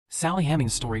Sally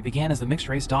Hemings' story began as the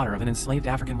mixed-race daughter of an enslaved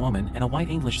African woman and a white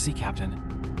English sea captain.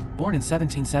 Born in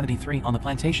 1773 on the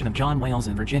plantation of John Wayles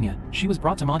in Virginia, she was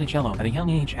brought to Monticello at a young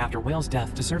age after Wales'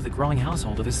 death to serve the growing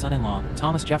household of his son-in-law,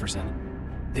 Thomas Jefferson.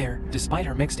 There, despite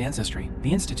her mixed ancestry,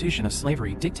 the institution of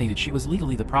slavery dictated she was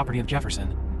legally the property of Jefferson.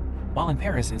 While in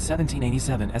Paris in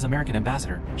 1787 as American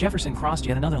ambassador, Jefferson crossed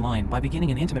yet another line by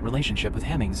beginning an intimate relationship with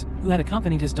Hemings, who had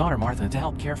accompanied his daughter Martha to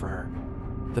help care for her.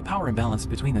 The power imbalance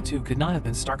between the two could not have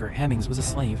been starker. Hemings was a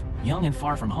slave, young and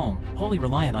far from home, wholly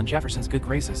reliant on Jefferson's good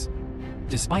graces.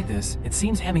 Despite this, it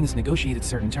seems Hemings negotiated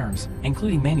certain terms,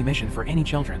 including manumission for any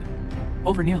children.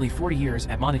 Over nearly 40 years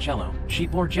at Monticello, she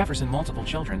bore Jefferson multiple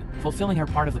children, fulfilling her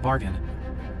part of the bargain.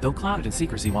 Though clouded in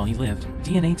secrecy while he lived,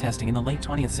 DNA testing in the late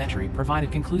 20th century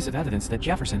provided conclusive evidence that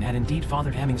Jefferson had indeed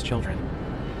fathered Hemings' children.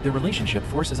 Their relationship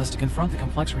forces us to confront the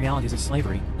complex realities of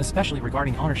slavery, especially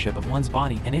regarding ownership of one's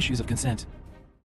body and issues of consent.